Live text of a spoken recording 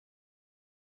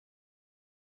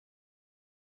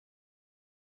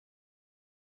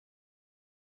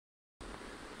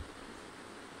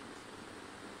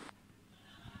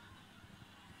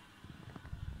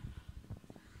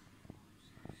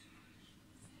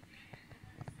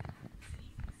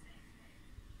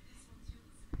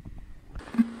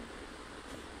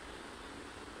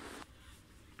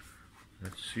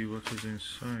see what is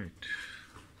inside.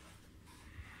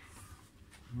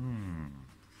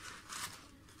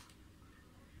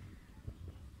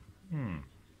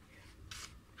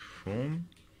 Foam,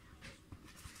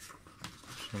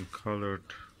 some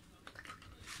colored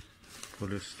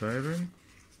polystyrene.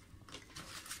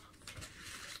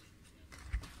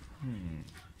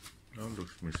 That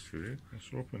looks mysterious. Let's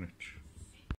open it.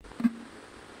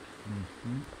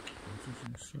 What is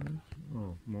inside?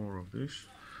 Oh, more of this.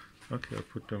 Okay, I'll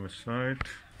put them aside.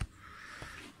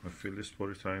 I'll fill this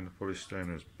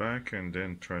polystyrene back and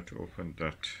then try to open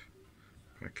that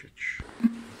package.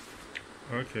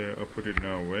 Okay, I'll put it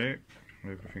now away.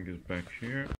 Everything is back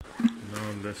here.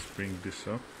 Now let's bring this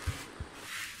up.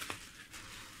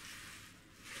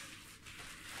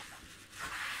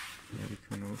 Now we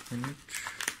can open it.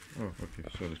 Oh, okay,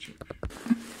 solid chip.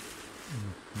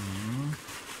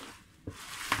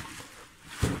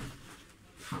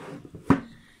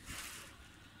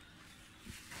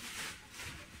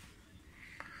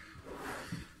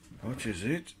 What is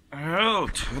it? Oh,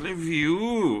 Tele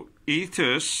Vue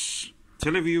Ethos.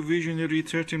 Tele Vue Visionary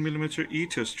 13mm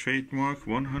Ethos trademark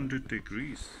 100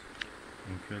 degrees.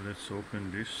 Okay, let's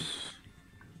open this.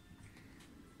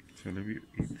 Tele Vue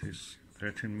Ethos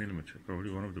 13mm,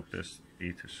 probably one of the best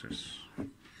Ethoses.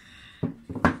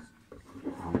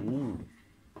 Ooh.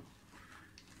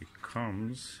 It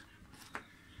comes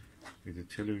with a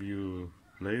Tele Vue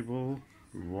label,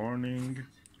 warning,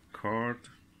 card,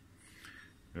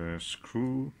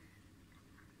 screw,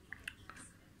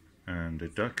 and a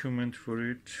document for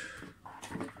it,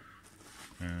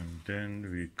 and then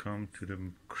we come to the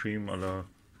cream a la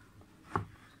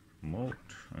mode,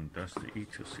 and that's the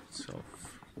Ethos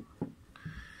itself.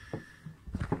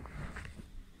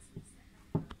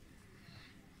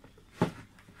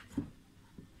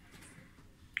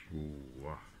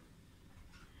 Wow.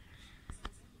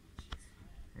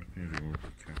 Let me remove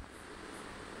the cap.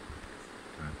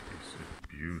 That is a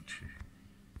beauty.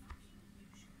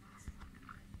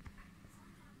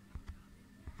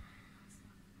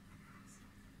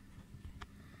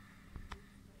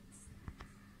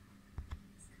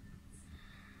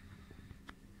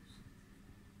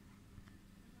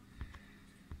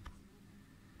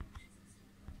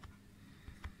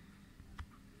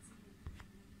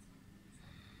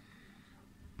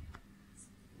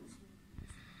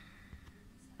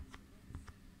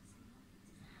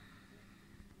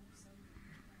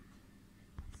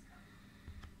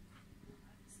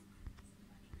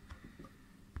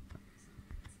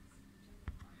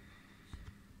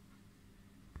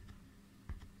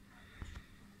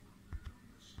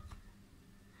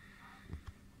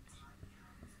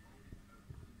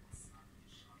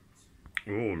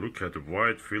 Oh, look at the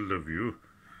wide field of view.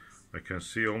 I can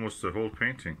see almost the whole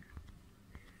painting.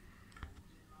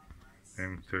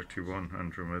 M31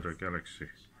 Andromeda Galaxy.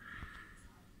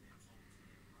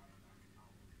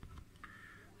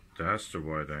 That's the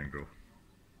wide angle.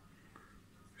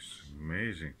 It's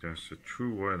amazing. That's a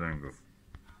true wide angle.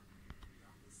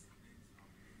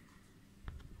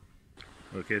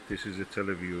 Okay, this is a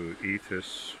Tele Vue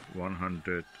Ethos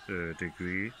 100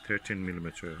 degree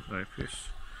 13mm eyepiece.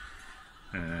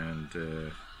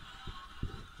 And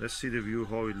let's see the view,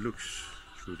 how it looks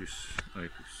through this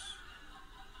eyepiece.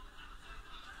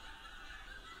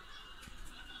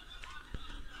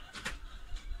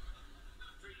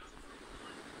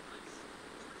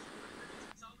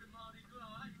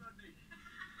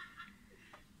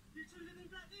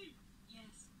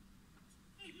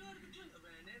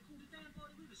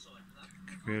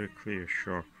 Very clear,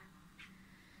 sharp.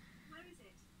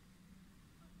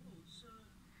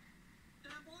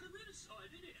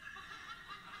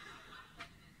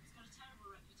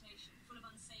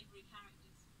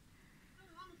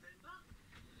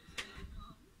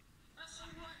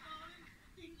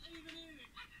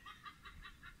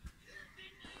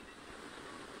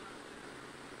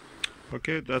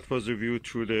 Okay, that was the view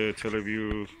through the Tele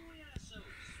Vue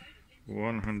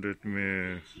 100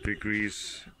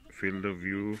 degrees field of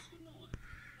view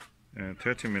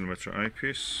 30mm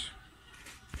eyepiece.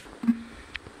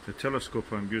 The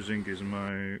telescope I'm using is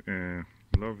my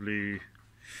lovely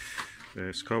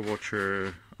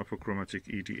Skywatcher Apochromatic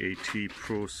ED80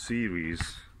 Pro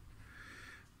Series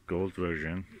gold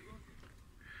version,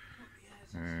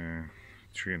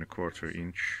 3¼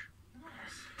 inch.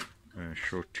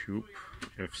 Short tube,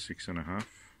 f6.5,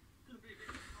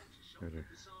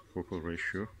 focal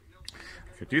ratio.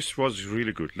 Okay, this was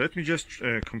really good. Let me just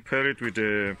compare it with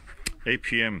the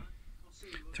APM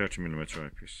 30mm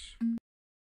eyepiece.